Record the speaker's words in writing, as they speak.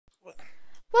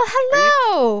Well, Are you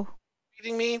hello!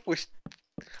 kidding me? What is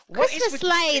Christmas with you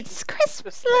lights!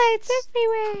 Christmas Christmas lights lights?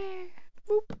 everywhere!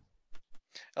 Boop.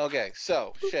 Okay,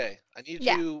 so Boop. Shay, I need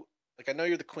Yeah. you. Like, I know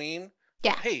you're the queen, but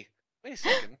Yeah. hey, wait a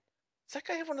second. Does that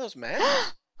guy have one of those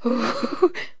masks?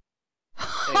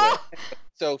 Anyway,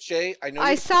 so Shay, I know I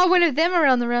you're the saw one queen. of them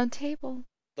around the round table.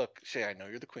 Look, Shay, I know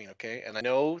you're the queen, okay? And I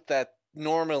know that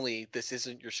normally this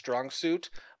isn't your strong suit,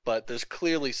 but there's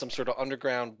clearly some sort of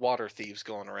underground water thieves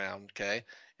going around, okay?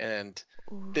 And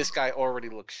Ooh. this guy already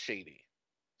looks shady.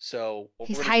 So what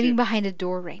He's we're gonna do, hiding behind a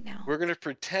door right now. we're gonna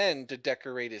pretend to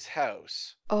decorate his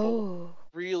house. But what Oh.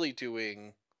 we're really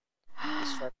doing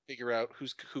is trying to figure out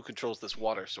who controls this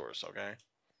water source, okay?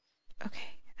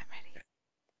 Okay, I'm ready.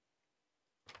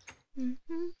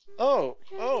 Mm-hmm. Oh,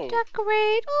 oh,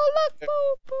 Decorate. Oh, look.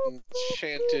 Boop, boop, boop, boop,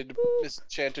 enchanted, boop.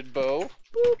 misenchanted bow.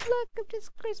 Boop, look. I'm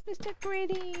just Christmas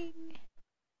decorating.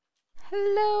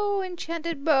 Hello,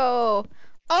 enchanted bow.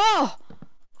 Oh!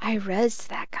 I rezzed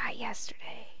that guy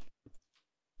yesterday.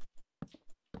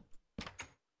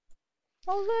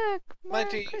 Oh, look. More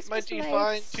Christmas Mighty fine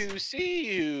lights. to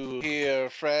see you here,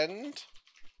 friend.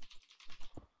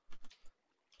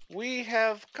 We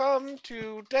have come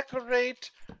to decorate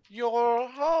your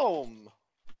home.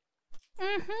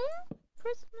 Mm-hmm.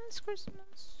 Christmas,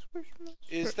 Christmas, Christmas,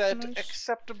 Is that Christmas.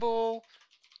 acceptable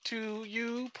to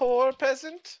you, poor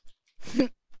peasant?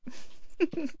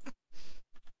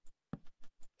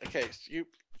 Okay, so you.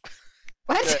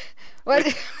 What? Okay, What?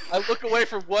 wait, I look away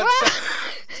for 1 second.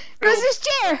 Christmas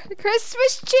cheer!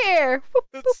 Christmas cheer! Boop,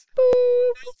 boop, That's,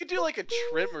 boop. you could do like a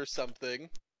trim or something.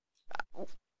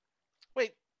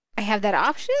 Wait, I have that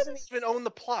option? he doesn't even own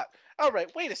the plot. All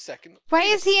right, wait a second. Why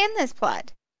Wait a is he in this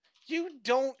plot? You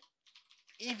don't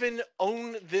even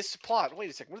own this plot. Wait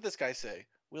a second. What did this guy say?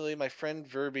 Willie, my friend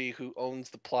Verby, who owns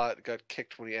the plot, got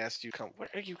kicked when he asked you to come. What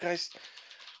are you guys?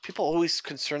 People always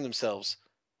concern themselves.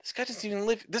 This guy doesn't even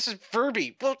live. This is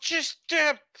Verby. Well, just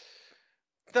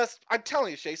that's. I'm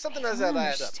telling you, Shay. Something I does don't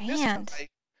that add up. This understand. guy.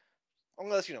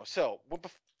 Unless you know. So,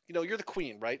 you know, you're the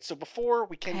queen, right? So before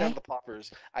we came down to Okay. the paupers,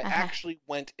 I Uh-huh. actually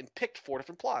went and picked 4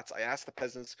 different plots. I asked the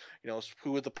peasants, you know,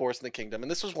 who were the poorest in the kingdom,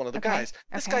 and this was one of the Okay. guys.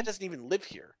 This guy Okay. doesn't even live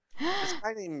here. This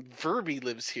guy named Verby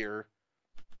lives here.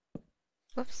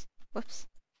 Whoops. Whoops.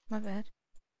 My bad.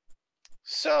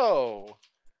 So,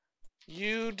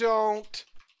 you don't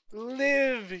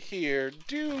live here,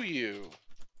 do you?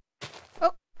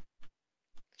 Oh.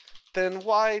 Then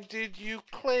why did you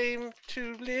claim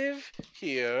to live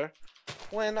here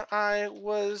when I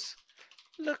was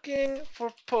looking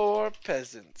for poor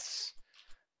peasants?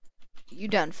 You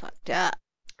done fucked up.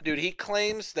 Dude, he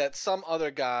claims that some other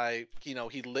guy, you know,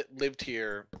 he lived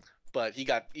here, but he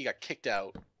got kicked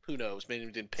out. Who knows? Maybe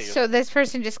he didn't pay. So this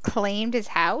person just claimed his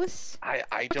house? I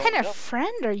What don't kind know. of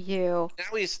friend are you?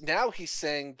 Now he's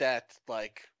saying that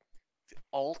like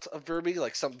alt of Verby,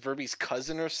 like some Verby's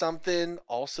cousin or something,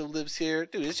 also lives here.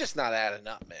 Dude, it's just not adding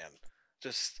up, man.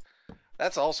 Just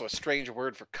that's also a strange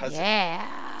word for cousin.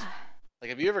 Yeah. Like,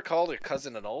 have you ever called your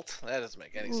cousin an alt? That doesn't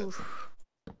make any sense.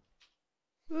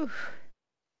 Oof.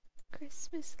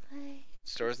 Christmas lights.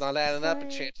 Story's not adding up,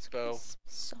 Enchanted Bow.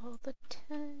 Christmas all the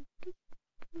time.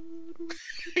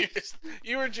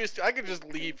 You were just. I could just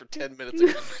leave for 10 minutes.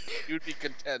 And you'd be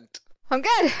content. I'm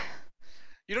good.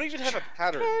 You don't even have a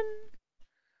pattern.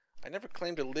 I never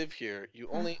claimed to live here. You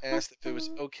only asked if it was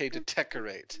okay to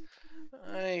decorate.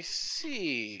 I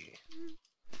see.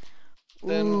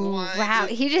 Then Ooh, why? wow,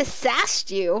 he just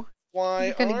sassed you. Why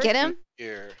You gonna are get you him?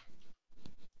 here?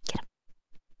 Get him.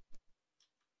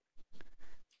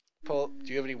 Paul,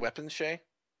 do you have any weapons, Shay?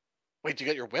 Wait, do you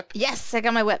got your whip? Yes, I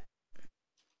got my whip.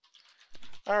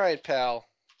 All right, pal.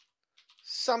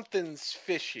 Something's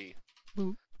fishy.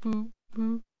 Boop, boop,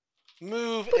 boop.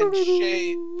 Move and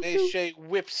Shay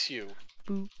whips you.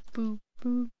 Boop, boop,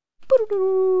 boop.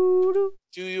 Boop,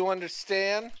 Do you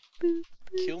understand? boop,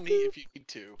 Kill me if you need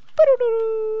to.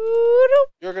 boop.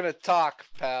 You're gonna talk,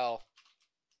 pal.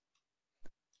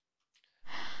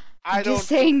 I'm just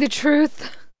saying the truth.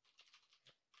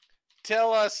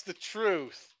 Tell us the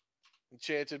truth,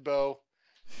 Enchanted Bow.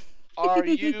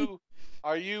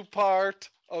 Are you part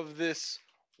of this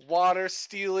water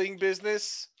stealing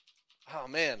business? Oh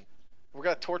man, we're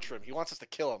gonna torture him. He wants us to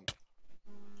kill him.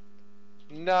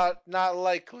 Not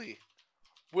likely.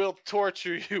 We'll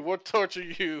torture you. We'll torture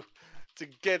you to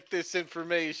get this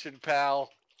information, pal.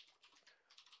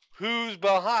 Who's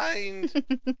behind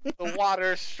the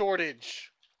water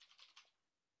shortage?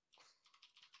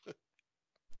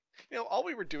 You know, all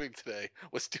we were doing today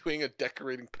was doing a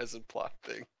decorating peasant plot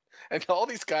thing. And all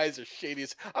these guys are shady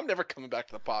as... I'm never coming back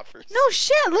to the poppers. No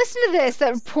shit, listen to this.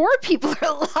 The poor people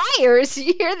are liars.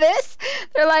 You hear this?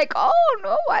 They're like, oh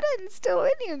no, I didn't steal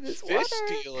any of this Fish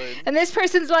water. stealing. And this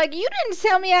person's like, you didn't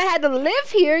tell me I had to live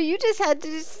here. You just had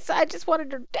to, I just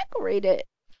wanted to decorate it.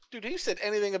 Dude, who said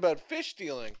anything about fish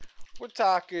stealing? We're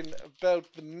talking about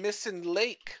the missing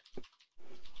lake.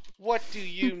 What do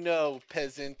you know,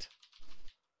 peasant?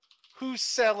 Who's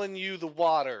selling you the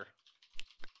water?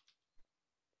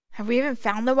 Have we even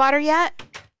found the water yet?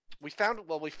 We found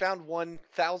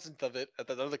 1,000th of it at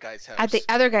that other guy's house. At the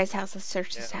other guy's house. Let's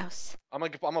search this house. I'm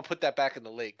gonna put that back in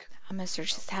the lake. I'm gonna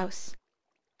search this house.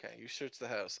 Okay, you search the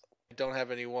house. I don't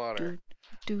have any water.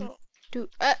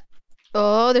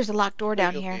 Oh, there's a locked door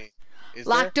down here.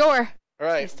 Locked door. All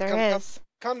right. Yes, there is.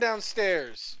 Come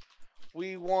downstairs.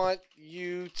 We want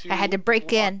you to. I had to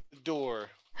break in. The door.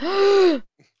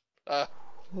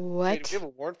 What? Wait, do we have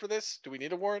a warrant for this? Do we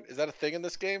need a warrant? Is that a thing in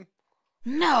this game?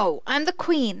 No, I'm the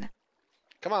queen.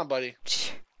 Come on, buddy.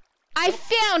 I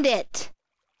found it.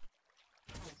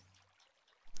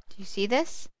 Do you see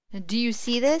this? Do you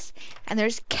see this? And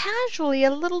there's casually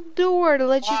a little door to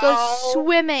let you go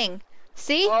swimming.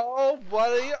 See? Oh,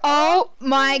 buddy. Oh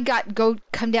my God!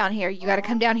 Come down here. You gotta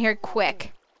come down here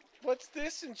quick. What's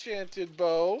this enchanted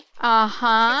bow?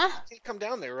 Uh-huh. Can't come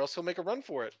down there, or else he'll make a run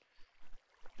for it.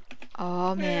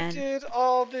 Oh man. Where did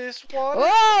all this water?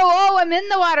 Oh, I'm in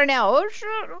the water now. Oh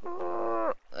shit!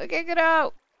 I can't get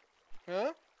out.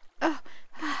 Huh? Oh.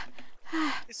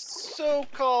 It's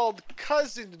so-called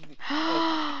cousin.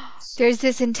 There's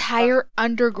this entire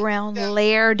underground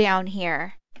lair down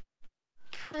here.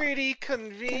 Pretty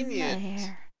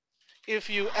convenient, if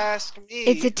you ask me.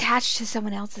 It's attached to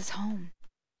someone else's home.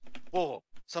 Whoa,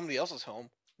 somebody else's home.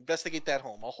 Investigate that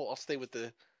home. I'll stay with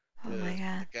the my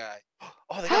God. the guy.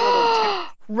 Oh, they got a little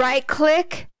Right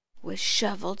click with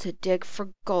shovel to dig for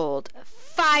gold.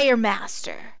 Fire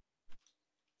master.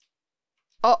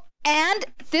 Oh, and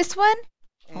this one?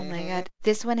 Oh my God.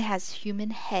 This one has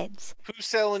human heads. Who's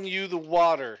selling you the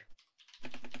water?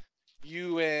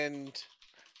 You and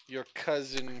your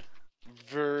cousin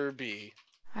Verby.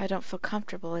 I don't feel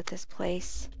comfortable at this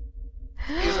place.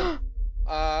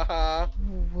 Uh-huh.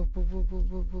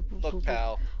 Look,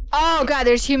 pal. Oh God,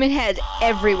 there's human heads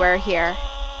everywhere here.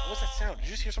 What's that sound? Did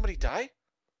you just hear somebody die?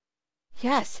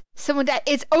 Yes, someone died.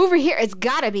 It's over here. It's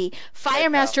gotta be. Fire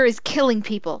Master is killing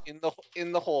people. In the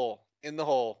hole. In the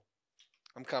hole.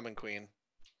 I'm coming, Queen.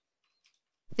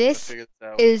 This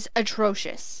is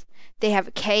atrocious. They have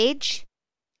a cage.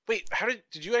 Wait,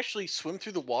 did you actually swim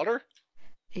through the water?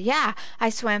 Yeah, I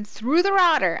swam through the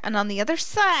water, and on the other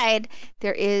side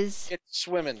there is. It's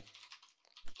swimming.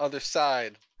 Other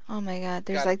side. Oh my God!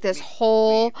 There's like this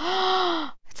whole.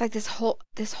 It's like this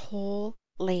whole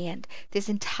land. This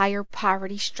entire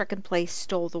poverty-stricken place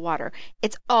stole the water.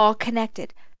 It's all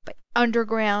connected by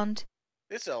underground.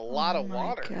 This is a lot of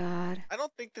water. Oh my God! I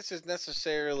don't think this is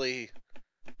necessarily.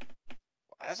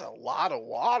 That's a lot of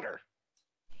water.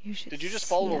 Did you just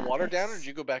follow the water down, or did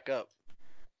you go back up?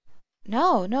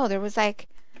 No, there was like.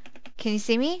 Can you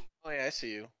see me? Oh yeah, I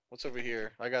see you. What's over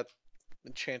here? I got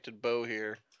enchanted bow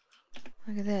here.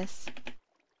 Look at this.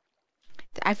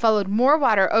 I followed more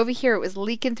water over here. It was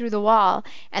leaking through the wall,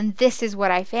 and this is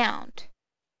what I found.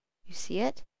 You see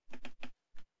it?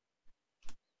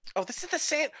 Oh, this is the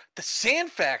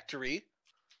sand factory.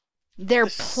 They're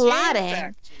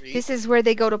plotting. This is where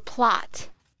they go to plot.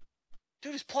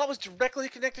 Dude, his plot was directly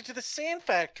connected to the sand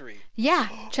factory. Yeah,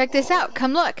 check this out.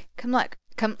 Come look.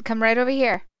 Come right over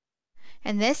here.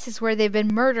 And this is where they've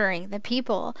been murdering the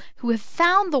people who have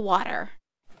found the water.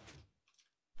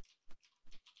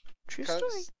 True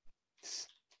story.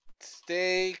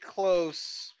 Stay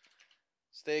close.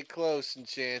 Stay close,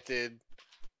 Enchanted.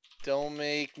 Don't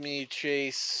make me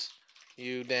chase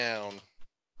you down.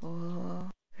 Oh,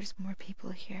 there's more people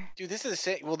here. Dude, this is the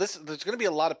same. Well, there's going to be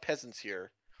a lot of peasants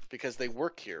here because they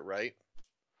work here, right?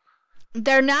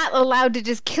 They're not allowed to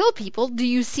just kill people. Do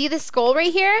you see the skull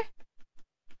right here?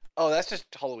 Oh, that's just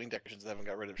Halloween decorations. They haven't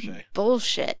got rid of Shay.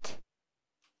 Bullshit.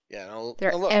 Yeah, no,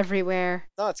 they're everywhere.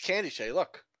 No, it's candy, Shay.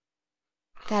 Look.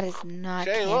 That is not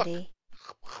Shay, candy.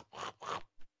 Look.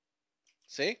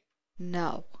 See?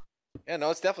 No. Yeah,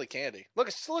 no, it's definitely candy. Look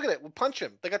at it. We'll punch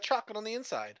him. They got chocolate on the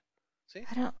inside. See?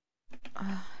 I don't.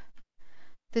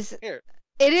 This. Here.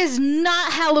 It is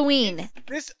not Halloween.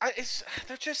 They're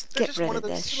just Get rid one of of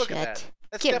this those. Look shit. at that.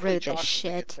 That's Get rid of chocolate this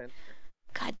shit. in the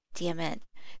God damn it.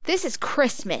 This is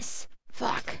Christmas.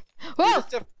 Fuck. Whoa!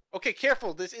 Okay,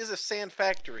 careful. This is a sand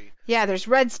factory. Yeah, there's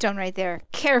redstone right there.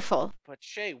 Careful. But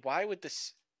Shay, why would the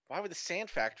sand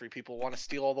factory people want to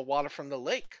steal all the water from the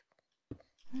lake?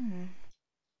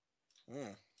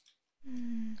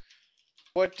 Hmm.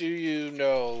 What do you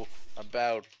know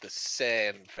about the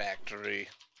sand factory?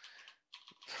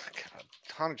 God,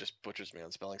 Connor just butchers me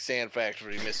on spelling. Sand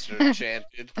factory, Mr.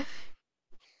 Enchanted.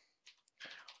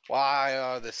 Why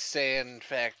are the sand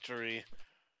factory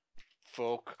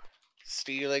folk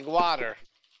stealing water?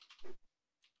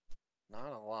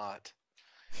 Not a lot.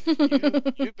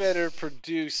 You better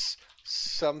produce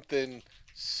something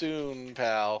soon,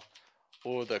 pal,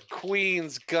 or the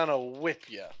queen's gonna whip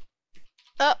ya.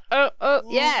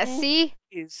 Yeah, Who see?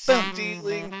 is Boom.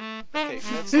 stealing? Okay,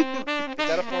 is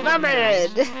that a form My of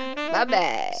bad. abuse? My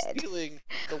bad. Stealing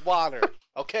the water.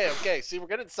 Okay. See, we're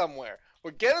getting somewhere.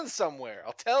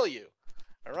 I'll tell you.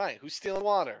 All right, who's stealing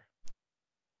water?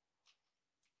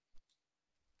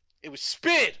 It was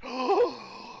Spid.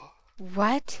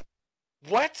 What?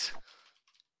 What?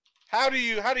 How do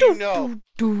you know?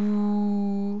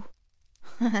 Do.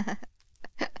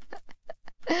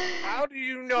 How do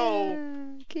you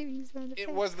know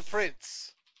it was the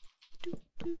prince?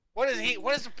 What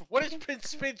does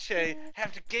Prince Spid Shay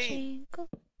have to gain?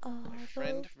 My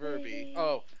friend Verby.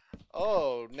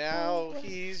 Oh, now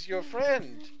he's your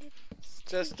friend.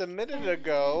 Just a minute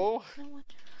ago,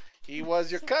 he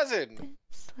was your cousin.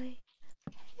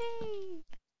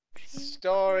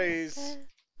 Stories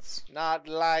not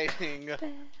lining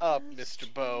up,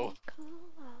 Mr. Bow.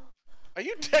 Are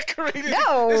you decorating?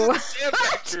 No. This is the sand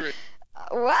factory.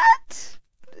 What?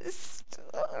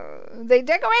 They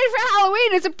decorated for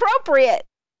Halloween. It's appropriate.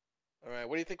 All right,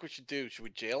 what do you think we should do? Should we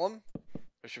jail him,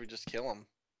 or should we just kill him?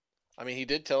 I mean, he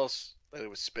did tell us that it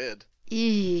was Spid.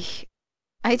 Eesh.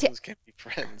 Cousins can't be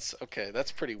friends. Okay,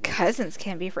 that's pretty weird. Cousins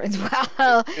can be friends.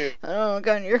 Well, I don't know what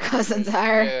kind your cousins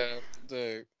are.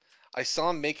 Yeah, I saw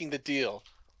him making the deal.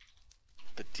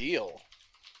 The deal?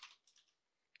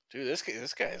 Dude, this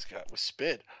guy's got with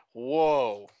Spid.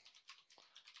 Whoa.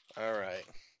 All right.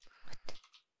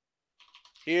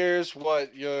 Here's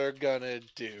what you're gonna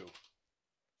do.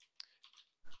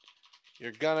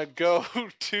 You're gonna go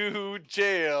to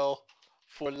jail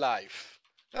for life.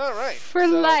 All right. For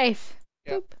life.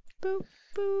 Yep. Boop,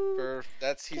 boop,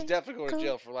 boop. He's definitely going to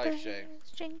jail for life, Shay.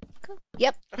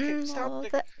 Yep. Okay, stop all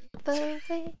the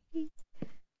way.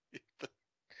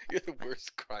 You're the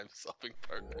worst crime-solving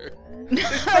partner. No,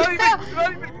 You're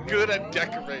not even good at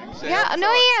decorating, Shay. yeah, no,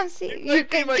 I am. See, you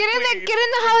get in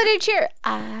the holiday cheer.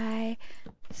 I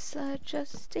saw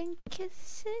Justin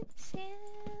kissing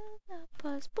Santa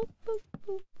Claus. Boop, boop,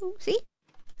 boop, boop. See?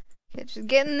 Yeah, just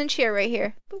get in the chair right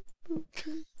here. Boop, boop,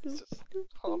 boop, boop, boop,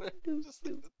 Connor, boop, just boop,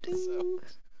 leave this boop.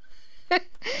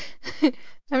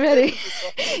 I'm ready.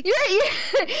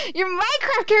 Your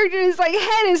Minecraft character's like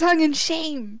head is hung in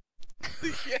shame.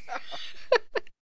 Yeah.